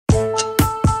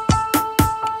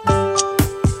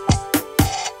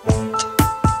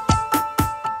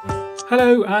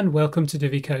Hello and welcome to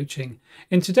Divi Coaching.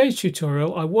 In today's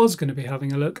tutorial I was going to be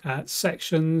having a look at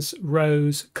sections,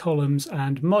 rows, columns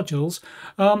and modules,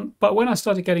 but when I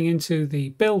started getting into the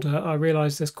builder I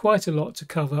realised there's quite a lot to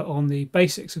cover on the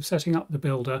basics of setting up the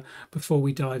builder before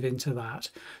we dive into that.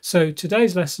 So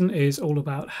today's lesson is all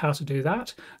about how to do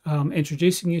that,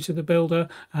 introducing you to the builder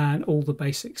and all the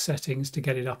basic settings to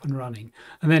get it up and running.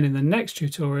 And then in the next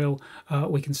tutorial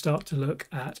we can start to look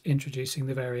at introducing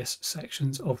the various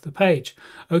sections of the page.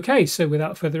 Okay, so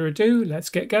without further ado, let's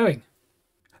get going.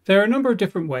 There are a number of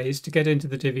different ways to get into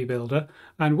the Divi Builder,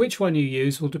 and which one you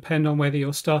use will depend on whether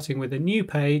you're starting with a new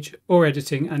page or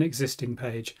editing an existing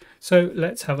page. So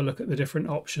let's have a look at the different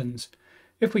options.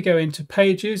 If we go into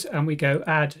Pages and we go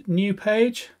Add New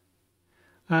Page,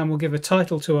 and we'll give a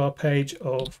title to our page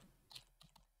of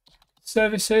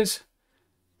Services,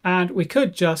 and we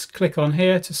could just click on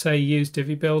here to say use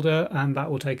Divi Builder and that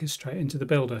will take us straight into the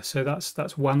builder. So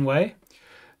that's one way.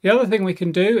 The other thing we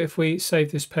can do, if we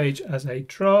save this page as a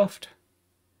draft,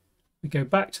 we go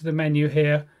back to the menu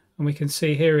here and we can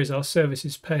see here is our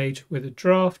services page with a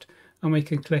draft, and we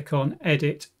can click on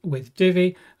Edit with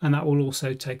Divi and that will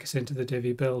also take us into the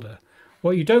Divi Builder.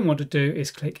 What you don't want to do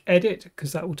is click Edit,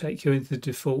 because that will take you into the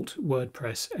default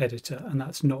WordPress editor and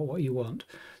that's not what you want.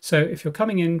 So if you're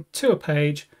coming in to a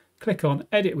page, click on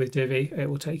Edit with Divi, it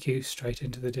will take you straight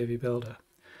into the Divi Builder.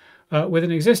 With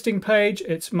an existing page,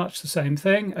 it's much the same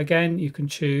thing. Again, you can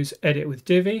choose Edit with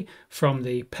Divi from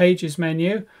the Pages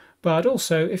menu, but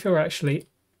also if you're actually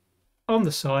on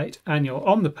the site and you're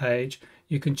on the page,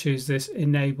 you can choose this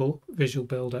Enable Visual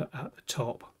Builder at the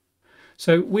top.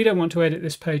 So we don't want to edit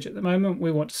this page at the moment.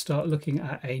 We want to start looking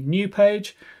at a new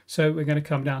page. So we're going to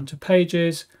come down to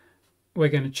Pages. We're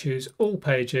going to choose All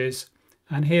Pages.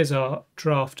 And here's our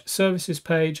draft services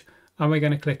page. And we're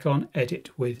going to click on Edit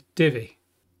with Divi.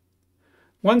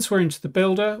 Once we're into the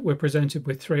builder, we're presented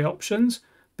with three options.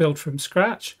 Build from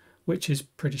scratch, which is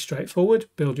pretty straightforward.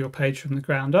 Build your page from the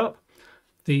ground up.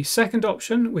 The second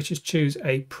option, which is choose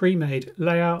a pre-made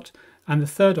layout. And the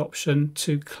third option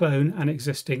to clone an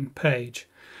existing page.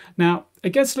 Now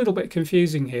it gets a little bit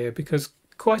confusing here because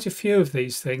quite a few of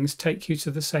these things take you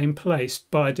to the same place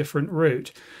by a different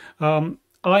route.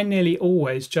 I nearly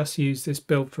always just use this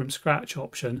build from scratch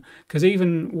option because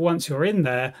even once you're in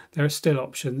there, there are still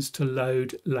options to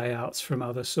load layouts from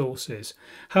other sources.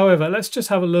 However, let's just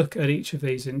have a look at each of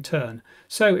these in turn.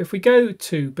 So if we go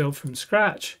to build from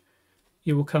scratch,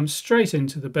 you will come straight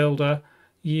into the builder.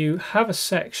 You have a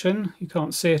section, you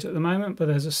can't see it at the moment, but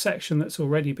there's a section that's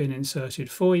already been inserted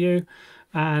for you,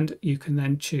 and you can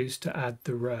then choose to add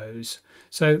the rows.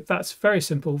 So that's very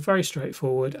simple, very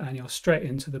straightforward, and you're straight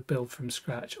into the build from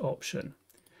scratch option.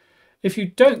 If you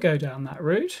don't go down that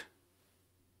route,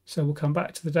 so we'll come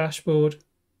back to the dashboard,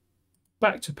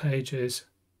 back to Pages,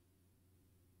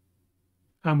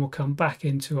 and we'll come back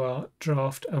into our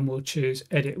draft and we'll choose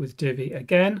Edit with Divi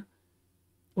again.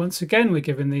 Once again, we're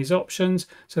given these options.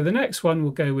 So the next one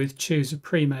will go with choose a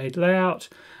pre-made layout,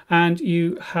 and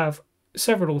you have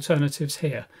several alternatives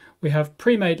here. We have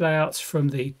pre-made layouts from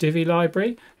the Divi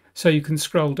library. So you can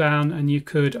scroll down and you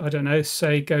could, I don't know,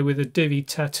 say go with a Divi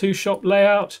tattoo shop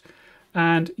layout,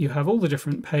 and you have all the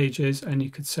different pages, and you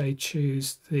could say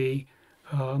choose the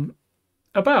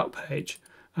about page.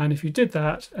 And if you did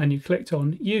that and you clicked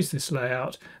on use this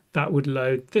layout, that would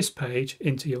load this page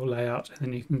into your layout, and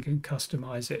then you can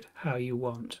customize it how you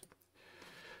want.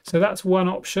 So that's one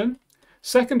option.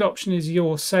 Second option is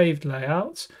your saved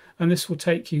layouts, and this will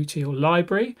take you to your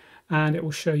library and it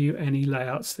will show you any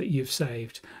layouts that you've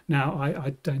saved. Now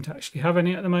I don't actually have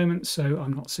any at the moment, so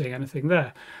I'm not seeing anything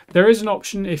there. There is an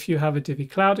option if you have a Divi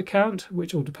Cloud account,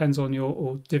 which all depends on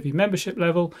your Divi membership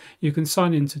level. You can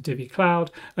sign into Divi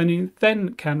Cloud and you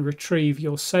then can retrieve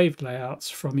your saved layouts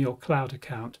from your cloud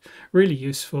account. Really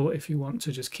useful if you want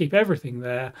to just keep everything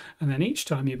there, and then each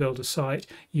time you build a site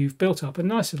you've built up a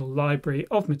nice little library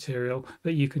of material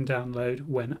that you can download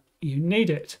when you need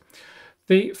it.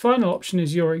 The final option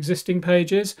is your existing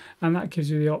pages, and that gives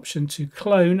you the option to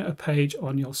clone a page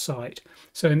on your site.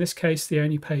 So in this case, the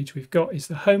only page we've got is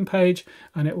the home page,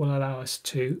 and it will allow us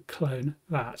to clone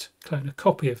a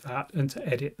copy of that and to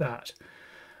edit that.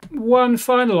 One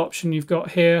final option you've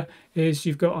got here is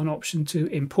you've got an option to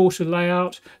import a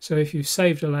layout. So if you've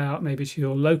saved a layout maybe to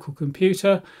your local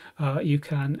computer, you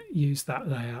can use that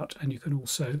layout and you can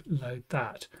also load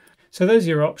that. So those are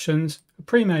your options: a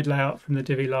pre-made layout from the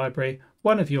Divi library,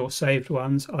 one of your saved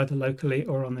ones either locally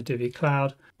or on the Divi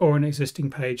Cloud, or an existing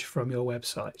page from your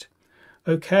website.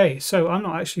 Okay, so I'm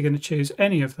not actually going to choose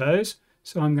any of those,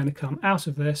 so I'm going to come out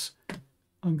of this.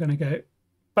 I'm going to go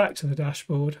back to the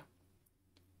dashboard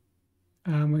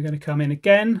and we're going to come in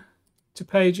again to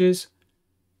pages,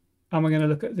 and we're going to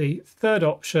look at the third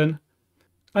option.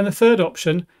 And the third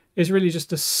option is really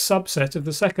just a subset of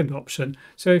the second option.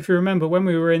 So if you remember, when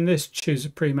we were in this choose a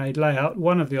pre-made layout,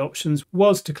 one of the options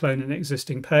was to clone an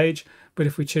existing page. But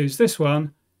if we choose this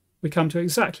one, we come to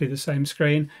exactly the same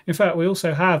screen. In fact, we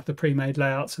also have the pre-made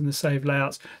layouts and the saved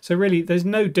layouts. So really, there's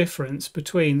no difference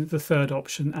between the third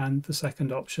option and the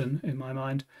second option in my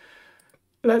mind.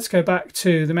 Let's go back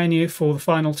to the menu for the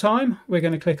final time. We're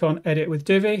going to click on Edit with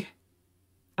Divi.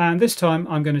 And this time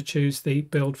I'm going to choose the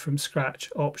Build from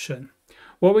Scratch option.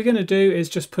 What we're going to do is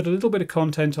just put a little bit of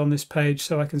content on this page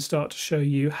so I can start to show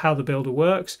you how the builder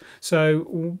works.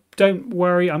 So don't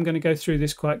worry, I'm going to go through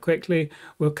this quite quickly.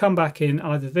 We'll come back in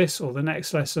either this or the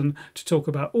next lesson to talk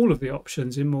about all of the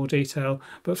options in more detail.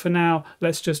 But for now,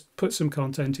 let's just put some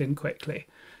content in quickly.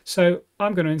 So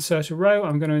I'm going to insert a row.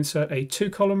 I'm going to insert a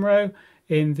 2-column row.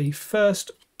 In the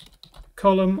first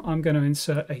column, I'm going to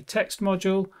insert a text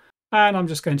module, and I'm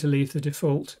just going to leave the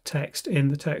default text in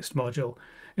the text module.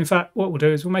 In fact, what we'll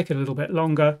do is we'll make it a little bit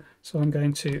longer. So I'm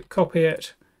going to copy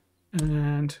it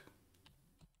and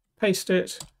paste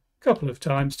it a couple of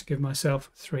times to give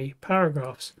myself 3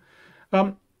 paragraphs.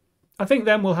 I think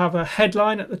then we'll have a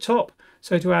headline at the top.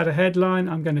 So to add a headline,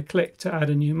 I'm going to click to add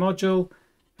a new module.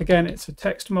 Again, it's a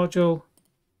text module.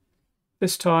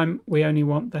 This time we only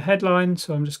want the headline,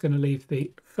 so I'm just going to leave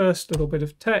the first little bit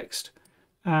of text,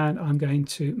 and I'm going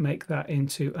to make that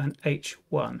into an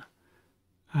H1.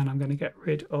 And I'm going to get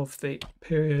rid of the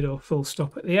period or full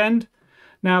stop at the end.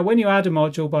 Now, when you add a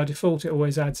module, by default, it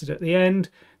always adds it at the end.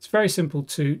 It's very simple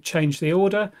to change the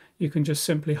order. You can just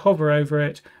simply hover over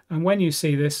it, and when you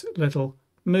see this little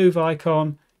move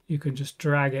icon, you can just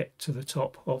drag it to the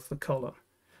top of the column.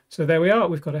 So there we are,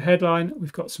 we've got a headline,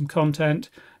 we've got some content,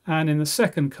 and in the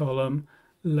second column,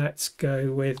 let's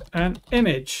go with an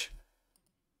image.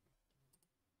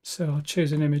 So I'll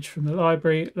choose an image from the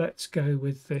library. Let's go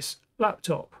with this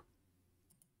laptop.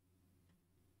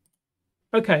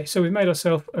 Okay, so we've made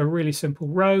ourselves a really simple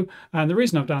row, and the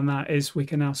reason I've done that is we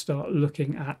can now start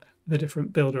looking at the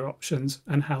different builder options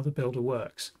and how the builder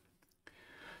works.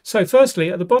 So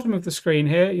firstly, at the bottom of the screen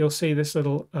here, you'll see this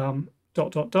little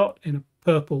dot dot dot in a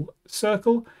purple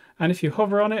circle, and if you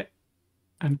hover on it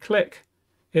and click,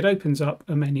 it opens up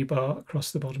a menu bar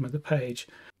across the bottom of the page.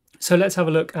 So let's have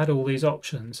a look at all these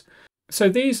options. So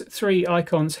these 3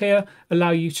 icons here allow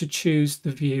you to choose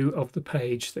the view of the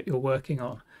page that you're working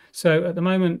on. So at the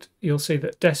moment, you'll see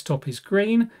that desktop is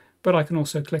green, but I can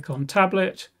also click on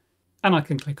tablet and I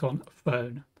can click on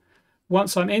phone.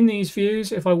 Once I'm in these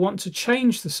views, if I want to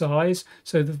change the size,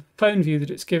 so the phone view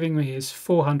that it's giving me is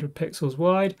 400 pixels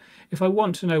wide. If I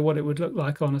want to know what it would look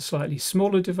like on a slightly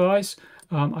smaller device,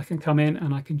 I can come in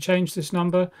and I can change this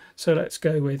number. So let's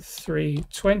go with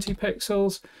 320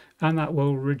 pixels, and that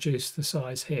will reduce the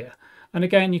size here. And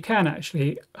again, you can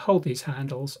actually hold these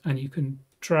handles and you can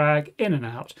drag in and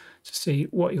out to see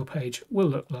what your page will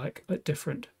look like at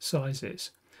different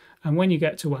sizes. And when you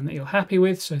get to one that you're happy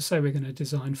with, so say we're going to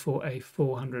design for a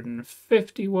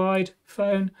 450 wide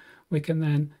phone, we can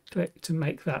then click to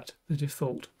make that the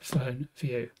default phone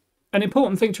view. An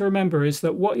important thing to remember is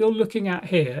that what you're looking at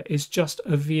here is just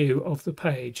a view of the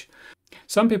page.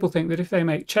 Some people think that if they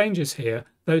make changes here,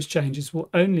 those changes will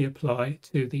only apply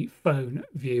to the phone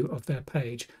view of their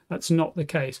page. That's not the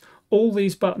case. All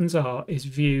these buttons are is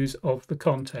views of the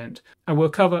content, and we'll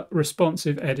cover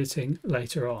responsive editing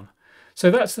later on. So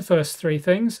that's the first 3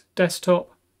 things: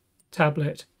 desktop,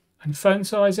 tablet, and phone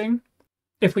sizing.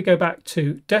 If we go back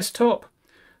to desktop,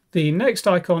 the next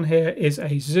icon here is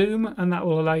a zoom, and that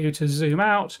will allow you to zoom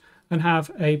out and have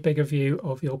a bigger view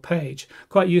of your page.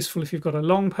 Quite useful if you've got a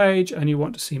long page and you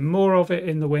want to see more of it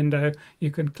in the window.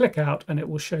 You can click out and it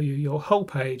will show you your whole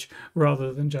page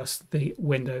rather than just the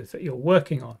window that you're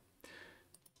working on.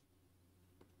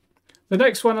 The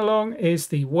next one along is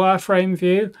the wireframe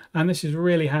view, and this is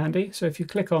really handy. So if you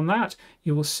click on that,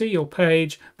 you will see your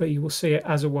page, but you will see it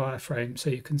as a wireframe. So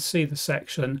you can see the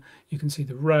section, you can see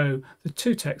the row, the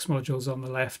 2 text modules on the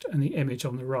left and the image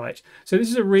on the right. So this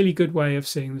is a really good way of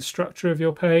seeing the structure of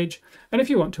your page. And if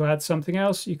you want to add something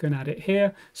else, you can add it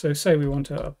here. So say we want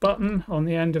a button on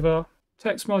the end of our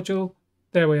text module.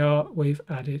 There we are, we've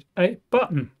added a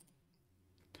button.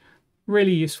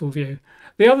 Really useful view.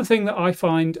 The other thing that I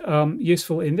find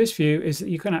useful in this view is that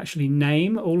you can actually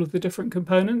name all of the different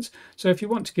components. So if you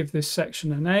want to give this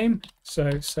section a name,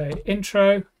 so say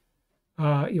intro,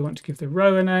 you want to give the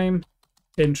row a name,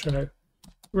 intro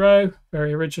row,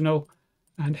 very original.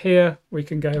 And here we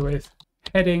can go with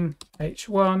heading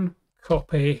H1,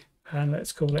 copy, and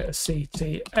let's call it a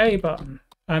CTA button.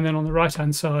 And then on the right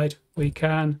hand side, we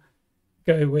can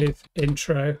go with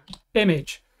intro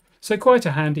image. So quite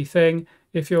a handy thing.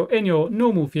 If you're in your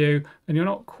normal view and you're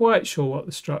not quite sure what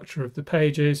the structure of the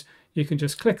page is, you can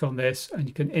just click on this and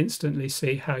you can instantly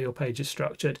see how your page is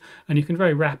structured, and you can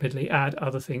very rapidly add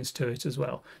other things to it as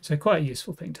well. So quite a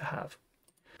useful thing to have.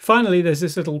 Finally, there's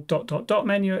this little ...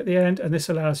 menu at the end, and this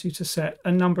allows you to set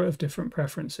a number of different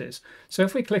preferences. So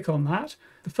if we click on that,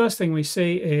 the first thing we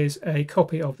see is a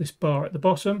copy of this bar at the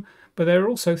bottom, but there are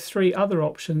also 3 other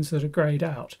options that are grayed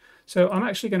out. So I'm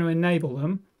actually going to enable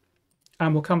them,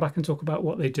 and we'll come back and talk about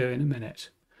what they do in a minute.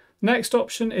 Next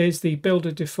option is the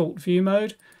Builder default view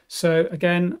mode. So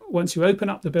again, once you open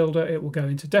up the Builder, it will go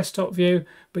into desktop view,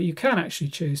 but you can actually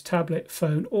choose tablet,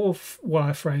 phone, or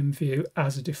wireframe view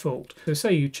as a default. So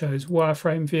say you chose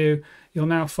wireframe view, you'll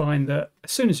now find that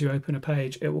as soon as you open a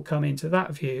page, it will come into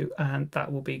that view, and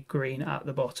that will be green at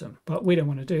the bottom. But we don't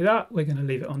want to do that. We're going to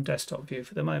leave it on desktop view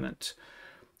for the moment.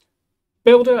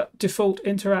 Builder default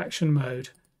interaction mode.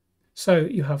 So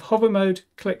you have hover mode,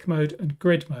 click mode, and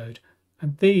grid mode.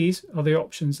 And these are the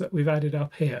options that we've added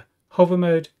up here: hover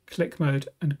mode, click mode,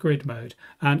 and grid mode.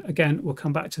 And again, we'll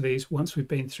come back to these once we've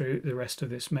been through the rest of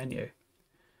this menu.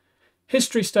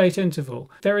 History state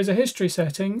interval. There is a history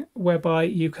setting whereby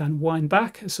you can wind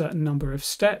back a certain number of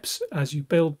steps as you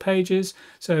build pages.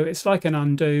 So it's like an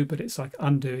undo, but it's like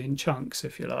undo in chunks,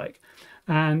 if you like.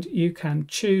 And you can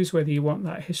choose whether you want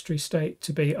that history state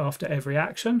to be after every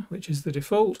action, which is the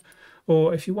default,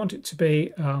 or if you want it to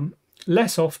be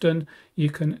less often, you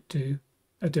can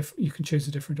choose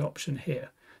a different option here.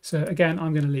 So again,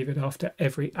 I'm going to leave it after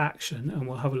every action, and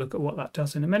we'll have a look at what that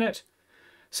does in a minute.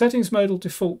 Settings modal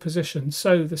default position.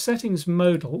 So the settings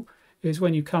modal is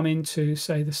when you come into,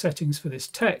 say, the settings for this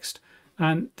text,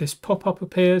 and this pop-up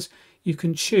appears. You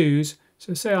can choose,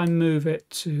 so say I move it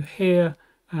to here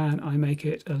and I make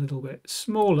it a little bit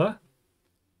smaller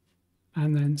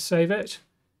and then save it.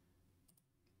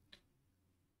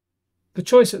 The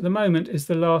choice at the moment is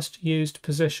the last used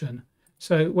position.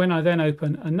 So when I then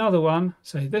open another one,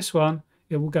 say this one,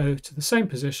 it will go to the same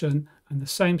position and the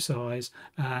same size,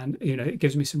 and it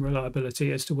gives me some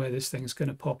reliability as to where this thing's going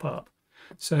to pop up.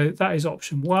 So that is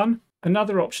option 1.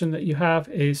 Another option that you have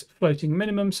is floating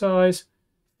minimum size,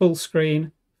 full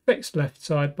screen, fixed left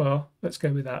sidebar. Let's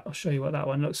go with that. I'll show you what that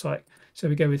one looks like. So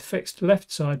we go with fixed left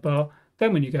sidebar.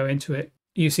 Then when you go into it,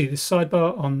 you see this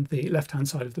sidebar on the left-hand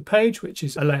side of the page, which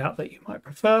is a layout that you might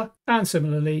prefer. And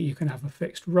similarly, you can have a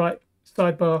fixed right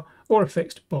sidebar or a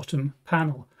fixed bottom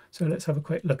panel. So let's have a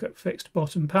quick look at fixed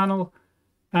bottom panel,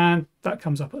 and that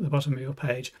comes up at the bottom of your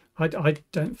page. I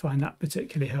don't find that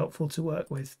particularly helpful to work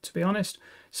with, to be honest.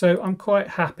 So I'm quite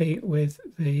happy with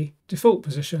the default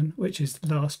position, which is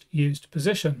the last used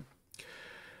position.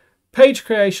 Page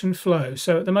creation flow.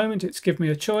 So at the moment it's given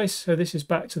me a choice. So this is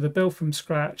back to the build from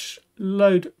scratch,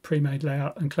 load pre-made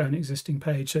layout, and clone existing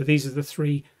page. So these are the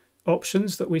 3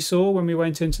 options that we saw when we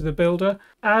went into the Builder.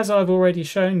 As I've already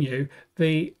shown you,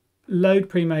 the load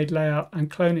pre-made layout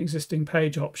and clone existing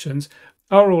page options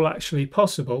are all actually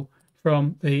possible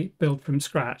from the build from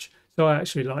scratch. So I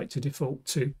actually like to default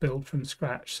to build from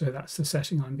scratch. So that's the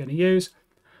setting I'm going to use.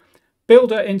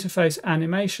 Builder interface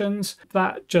animations,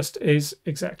 that just is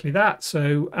exactly that.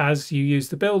 So as you use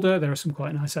the Builder, there are some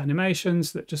quite nice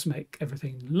animations that just make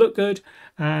everything look good,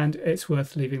 and it's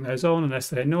worth leaving those on unless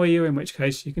they annoy you, in which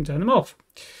case you can turn them off.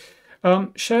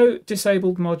 Show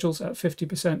disabled modules at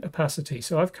 50% opacity.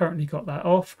 So I've currently got that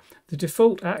off. The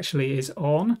default actually is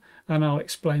on, and I'll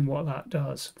explain what that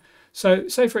does. So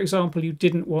say, for example, you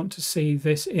didn't want to see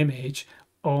this image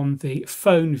on the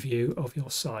phone view of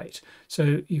your site.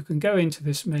 So you can go into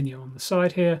this menu on the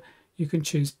side here, you can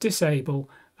choose disable,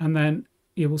 and then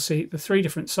you will see the 3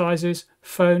 different sizes: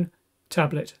 phone,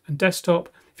 tablet, and desktop.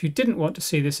 If you didn't want to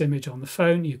see this image on the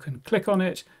phone, you can click on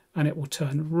it and it will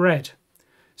turn red.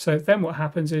 So then what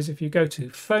happens is if you go to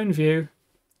phone view,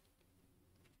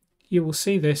 you will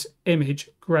see this image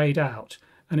grayed out,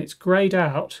 and it's grayed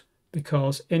out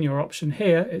because in your option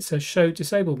here it says show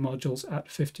disabled modules at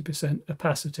 50%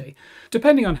 opacity.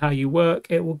 Depending on how you work,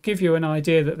 it will give you an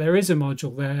idea that there is a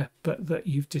module there but that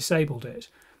you've disabled it.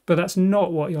 But that's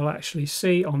not what you'll actually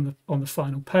see on the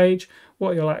final page.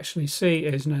 What you'll actually see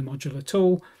is no module at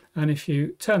all, and if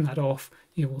you turn that off,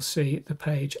 you will see the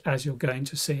page as you're going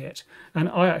to see it. And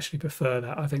I actually prefer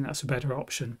that. I think that's a better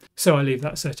option. So I leave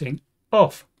that setting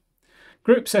off.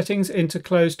 Group settings into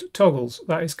closed toggles.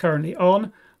 That is currently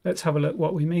on. Let's have a look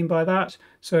what we mean by that.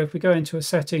 So if we go into a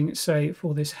setting, say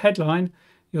for this headline,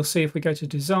 you'll see if we go to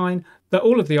design that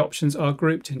all of the options are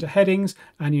grouped into headings,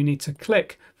 and you need to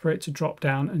click for it to drop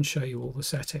down and show you all the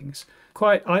settings.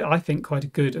 I think quite a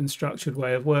good and structured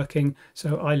way of working,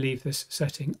 so I leave this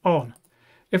setting on.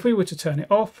 If we were to turn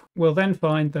it off, we'll then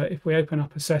find that if we open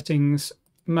up a settings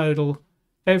modal,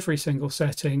 every single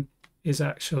setting is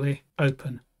actually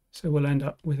open. So we'll end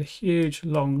up with a huge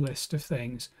long list of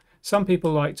things. Some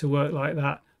people like to work like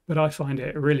that, but I find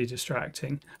it really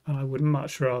distracting, and I would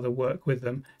much rather work with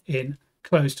them in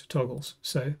closed toggles.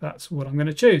 So that's what I'm going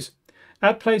to choose.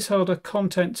 Add placeholder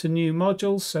content to new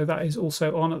modules. So that is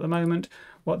also on at the moment.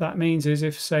 What that means is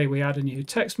if, say, we add a new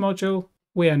text module,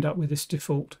 we end up with this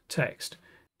default text.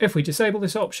 If we disable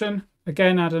this option,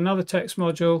 again, add another text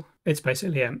module, it's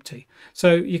basically empty.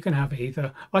 So you can have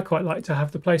either. I quite like to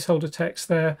have the placeholder text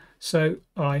there, so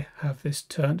I have this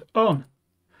turned on.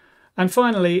 And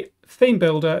finally, theme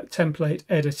builder template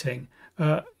editing.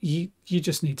 You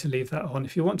just need to leave that on.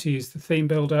 If you want to use the theme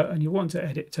builder and you want to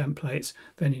edit templates,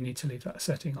 then you need to leave that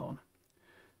setting on.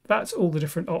 That's all the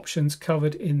different options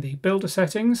covered in the builder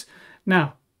settings.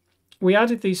 Now, we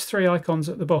added these three icons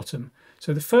at the bottom.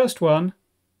 So the first one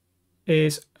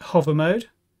is hover mode,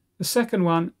 the second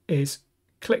one is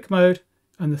click mode,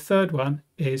 and the third one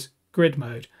is grid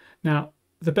mode. Now,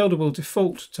 the builder will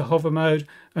default to hover mode,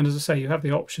 and as I say, you have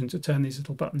the option to turn these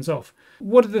little buttons off.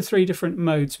 What do the three different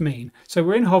modes mean? So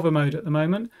we're in hover mode at the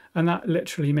moment, and that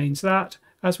literally means that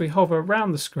as we hover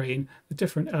around the screen, the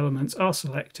different elements are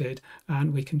selected,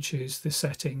 and we can choose the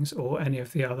settings or any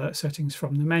of the other settings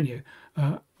from the menu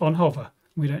on hover.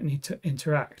 We don't need to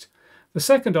interact. The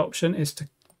second option is to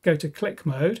go to click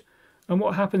mode, and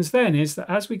what happens then is that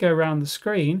as we go around the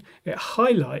screen, it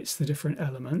highlights the different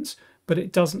elements, but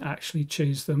it doesn't actually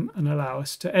choose them and allow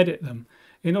us to edit them.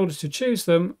 In order to choose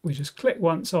them, we just click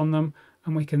once on them,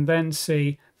 and we can then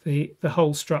see the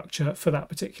whole structure for that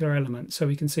particular element. So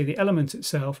we can see the element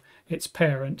itself, its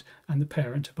parent, and the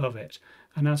parent above it.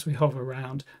 And as we hover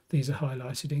around, these are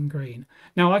highlighted in green.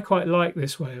 Now, I quite like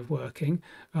this way of working.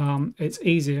 It's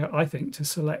easier, I think, to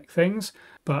select things,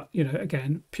 but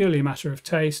again, purely a matter of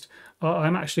taste.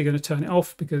 I'm actually going to turn it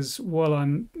off because while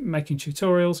I'm making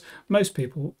tutorials, most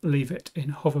people leave it in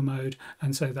hover mode,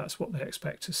 and so that's what they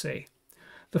expect to see.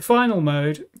 The final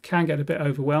mode can get a bit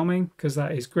overwhelming because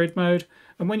that is grid mode,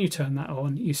 and when you turn that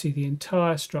on, you see the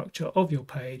entire structure of your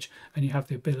page, and you have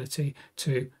the ability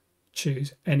to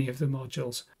choose any of the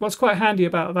modules. What's quite handy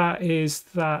about that is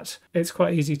that it's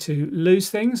quite easy to lose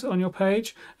things on your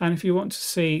page, and if you want to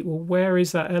see, well, where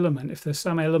is that element, if there's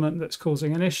some element that's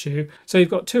causing an issue. So you've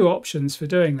got two options for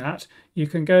doing that. You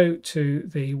can go to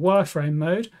the wireframe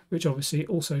mode, which obviously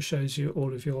also shows you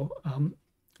all of your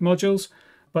modules,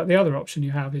 but the other option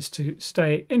you have is to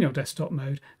stay in your desktop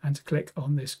mode and to click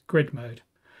on this grid mode.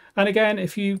 And again,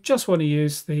 if you just want to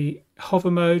use the hover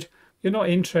mode, you're not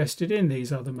interested in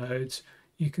these other modes,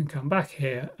 you can come back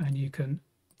here and you can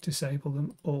disable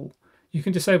them all. You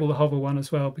can disable the hover one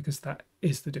as well because that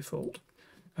is the default.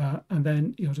 And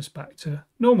then you're just back to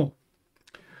normal.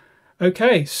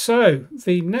 Okay, so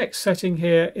the next setting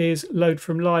here is load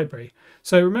from library.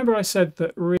 So remember I said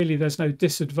that really there's no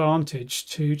disadvantage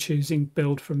to choosing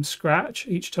build from scratch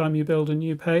each time you build a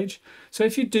new page. So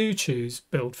if you do choose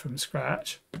build from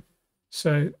scratch,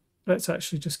 so let's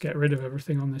actually just get rid of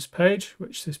everything on this page,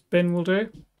 which this bin will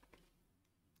do.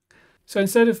 So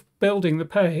instead of building the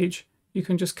page, you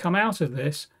can just come out of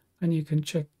this and you can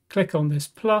click on this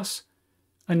plus,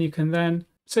 and you can then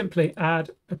simply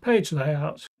add a page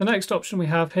layout. The next option we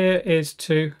have here is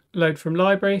to load from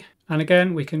library, and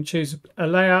again we can choose a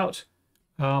layout,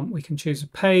 we can choose a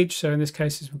page, so in this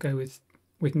case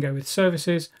we can go with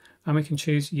services, and we can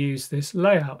choose use this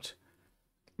layout.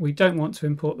 We don't want to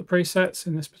import the presets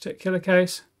in this particular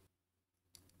case,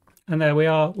 and there we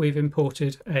are, we've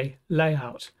imported a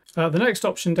layout. The next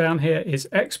option down here is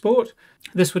export.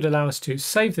 This would allow us to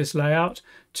save this layout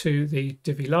to the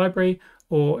Divi library,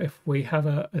 or if we have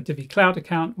a Divi Cloud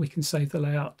account, we can save the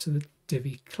layout to the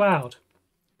Divi Cloud.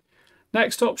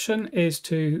 Next option is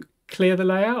to clear the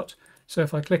layout. So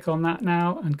if I click on that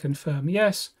now and confirm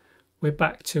yes, we're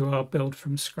back to our build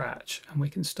from scratch and we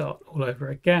can start all over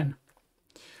again.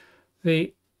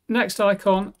 The next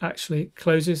icon actually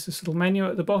closes this little menu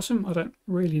at the bottom. I don't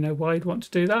really know why you'd want to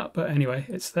do that, but anyway,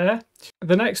 it's there.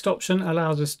 The next option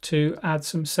allows us to add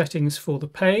some settings for the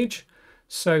page.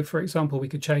 So for example, we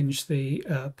could change the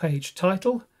page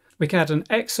title. We can add an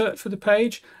excerpt for the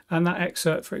page, and that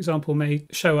excerpt, for example, may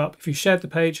show up if you shared the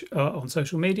page on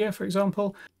social media, for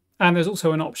example. And there's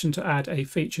also an option to add a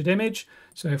featured image.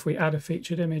 So if we add a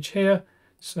featured image here,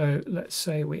 so let's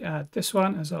say we add this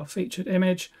one as our featured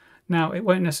image. Now, it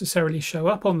won't necessarily show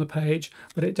up on the page,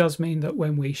 but it does mean that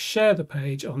when we share the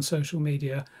page on social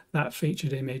media, that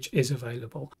featured image is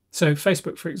available. So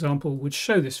Facebook, for example, would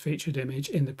show this featured image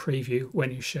in the preview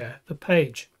when you share the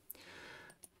page.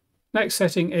 Next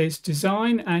setting is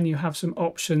design, and you have some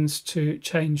options to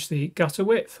change the gutter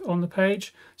width on the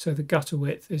page. So the gutter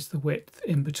width is the width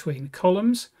in between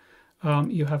columns.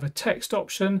 You have a text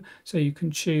option, so you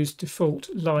can choose default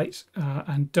light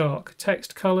and dark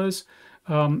text colors.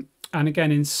 And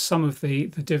again, in some of the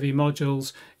Divi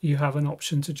modules, you have an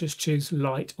option to just choose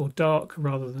light or dark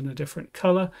rather than a different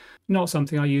color. Not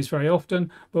something I use very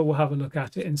often, but we'll have a look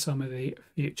at it in some of the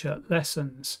future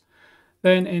lessons.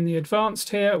 Then in the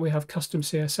advanced here, we have custom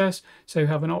CSS. So you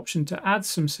have an option to add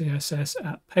some CSS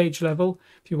at page level.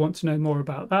 If you want to know more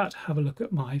about that, have a look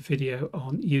at my video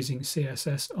on using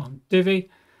CSS on Divi.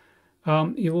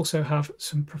 You also have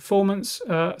some performance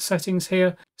settings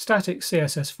here. Static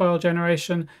CSS file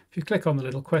generation. If you click on the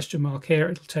little question mark here,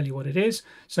 it'll tell you what it is.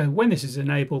 So when this is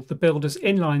enabled, the builder's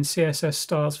inline CSS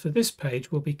styles for this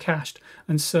page will be cached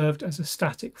and served as a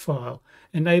static file.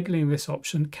 Enabling this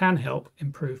option can help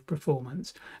improve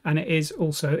performance, and it is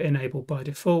also enabled by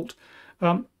default.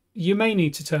 You may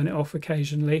need to turn it off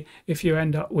occasionally if you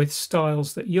end up with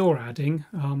styles that you're adding,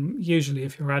 usually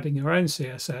if you're adding your own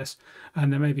CSS,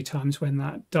 and there may be times when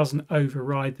that doesn't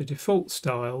override the default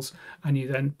styles and you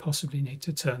then possibly need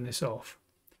to turn this off.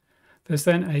 There's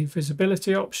then a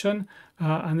visibility option,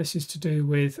 and this is to do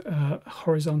with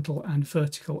horizontal and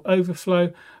vertical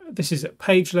overflow. This is at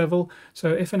page level, so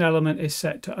if an element is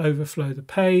set to overflow the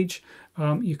page,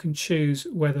 you can choose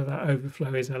whether that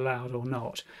overflow is allowed or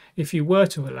not. If you were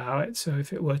to allow it, so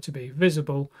if it were to be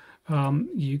visible,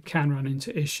 you can run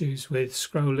into issues with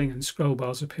scrolling and scroll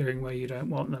bars appearing where you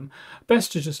don't want them.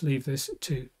 Best to just leave this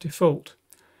to default.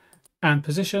 And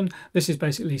position, this is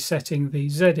basically setting the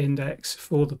Z index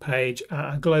for the page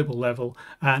at a global level,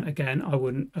 and again I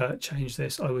wouldn't change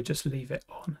this, I would just leave it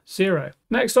on 0.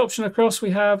 Next option across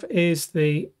we have is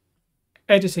the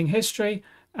editing history,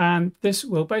 and this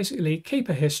will basically keep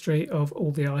a history of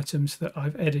all the items that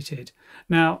I've edited.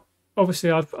 Now obviously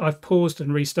I've paused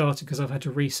and restarted because I've had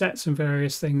to reset some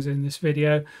various things in this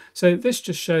video, so this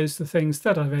just shows the things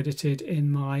that I've edited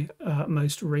in my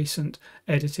most recent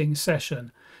editing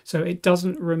session. So it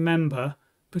doesn't remember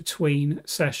between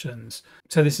sessions.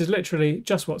 So this is literally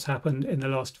just what's happened in the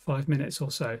last 5 minutes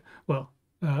or so. Well,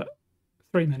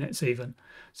 3 minutes even.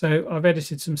 So I've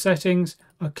edited some settings,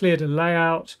 I've cleared a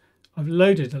layout, I've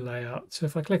loaded a layout. So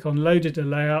if I click on loaded a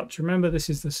layout, remember this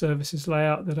is the services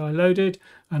layout that I loaded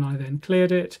and I then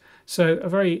cleared it. So a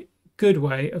very good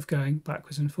way of going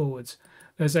backwards and forwards.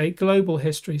 There's a global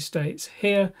history states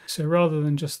here, so rather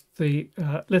than just the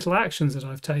little actions that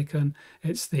I've taken,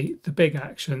 it's the big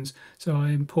actions. So I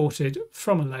imported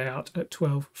from a layout at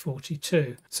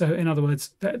 12:42. So in other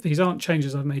words, these aren't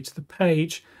changes I've made to the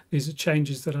page, these are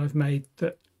changes that I've made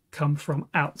that come from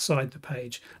outside the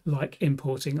page, like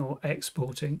importing or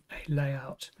exporting a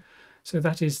layout. So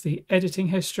that is the editing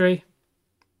history.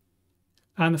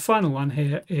 And the final one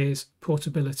here is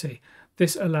portability.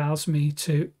 This allows me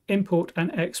to import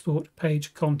and export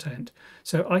page content.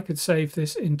 So I could save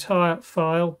this entire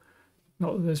file,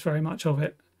 not that there's very much of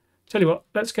it. Tell you what,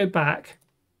 let's go back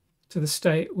to the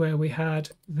state where we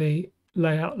had the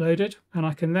layout loaded, and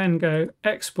I can then go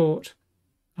export.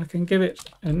 I can give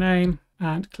it a name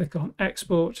and click on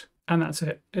export, and that's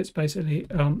it. It's basically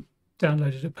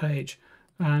downloaded a page.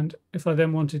 And if I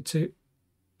then wanted to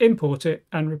import it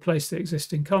and replace the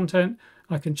existing content,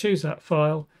 I can choose that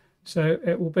file. So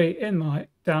it will be in my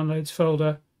downloads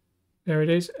folder. There it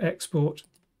is, export,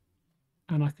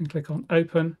 and I can click on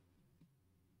open,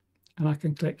 and I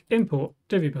can click import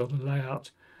Divi Builder layout,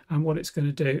 and what it's going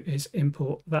to do is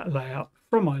import that layout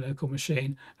from my local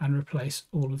machine and replace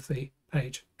all of the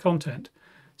page content.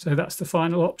 So that's the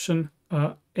final option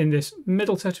in this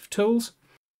middle set of tools.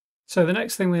 So the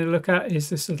next thing we're going to look at is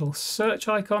this little search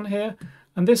icon here,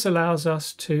 and this allows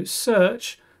us to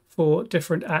search for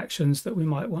different actions that we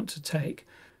might want to take.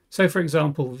 So for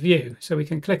example, view. So we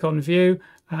can click on view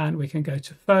and we can go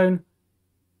to phone,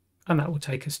 and that will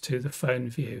take us to the phone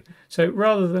view. So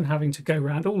rather than having to go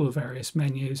around all the various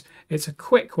menus, it's a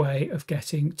quick way of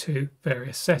getting to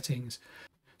various settings.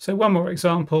 So one more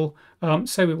example,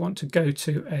 say we want to go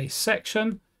to a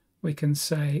section, we can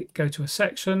say go to a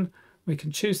section, we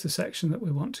can choose the section that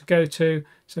we want to go to,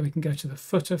 so we can go to the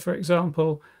footer for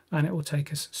example, and it will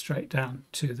take us straight down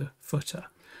to the footer.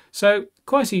 So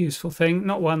quite a useful thing,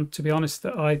 not one to be honest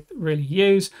that I really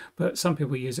use, but some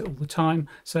people use it all the time.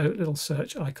 So little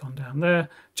search icon down there,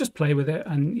 just play with it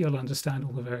and you'll understand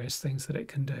all the various things that it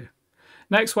can do.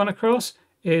 Next one across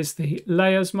is the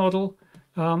layers model,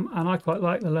 and I quite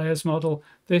like the layers model.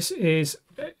 It's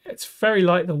very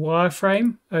like the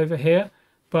wireframe over here,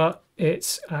 but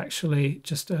it's actually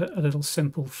just a little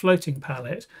simple floating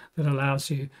palette that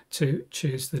allows you to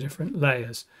choose the different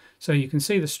layers. So you can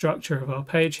see the structure of our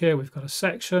page here. We've got a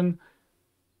section.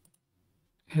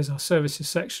 Here's our services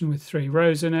section with 3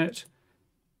 rows in it.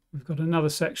 We've got another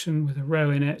section with a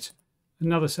row in it,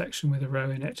 another section with a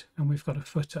row in it, and we've got a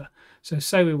footer. So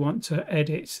say we want to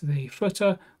edit the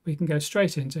footer, we can go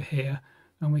straight into here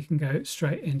and we can go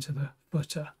straight into the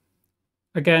footer.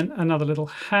 Again, another little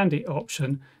handy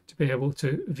option to be able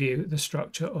to view the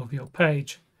structure of your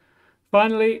page.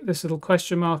 Finally, this little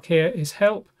question mark here is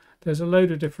help. There's a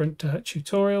load of different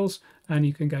tutorials, and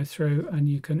you can go through and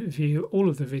you can view all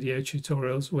of the video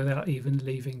tutorials without even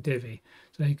leaving Divi.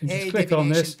 So you can just click Divi on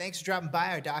Nation, this. thanks for dropping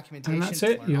by our documentation. And that's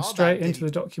it. You're straight into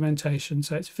the documentation.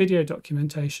 So it's video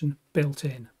documentation built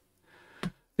in.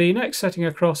 The next setting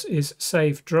across is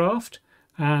Save Draft.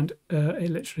 And it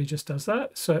literally just does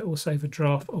that. So it will save a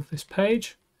draft of this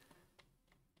page.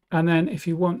 And then if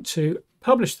you want to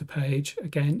publish the page,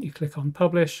 again, you click on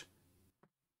Publish.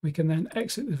 We can then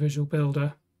exit the Visual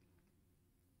Builder.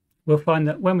 We'll find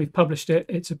that when we've published it,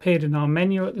 it's appeared in our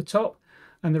menu at the top.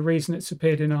 And the reason it's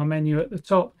appeared in our menu at the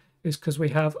top is because we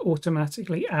have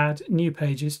automatically add new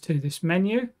pages to this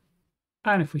menu.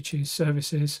 And if we choose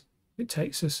Services, it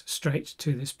takes us straight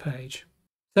to this page.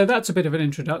 So that's a bit of an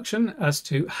introduction as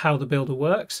to how the builder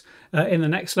works. In the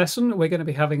next lesson, we're going to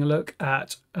be having a look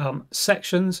at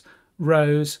sections,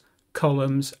 rows,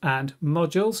 columns and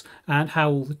modules, and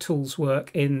how all the tools work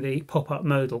in the pop-up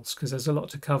modals, because there's a lot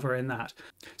to cover in that.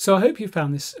 So I hope you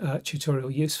found this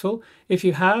tutorial useful. If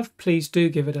you have, please do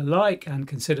give it a like and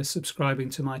consider subscribing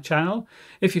to my channel.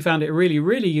 If you found it really,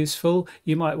 really useful,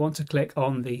 you might want to click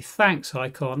on the thanks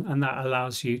icon, and that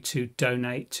allows you to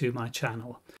donate to my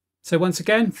channel. So once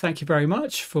again, thank you very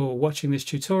much for watching this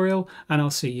tutorial, and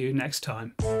I'll see you next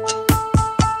time.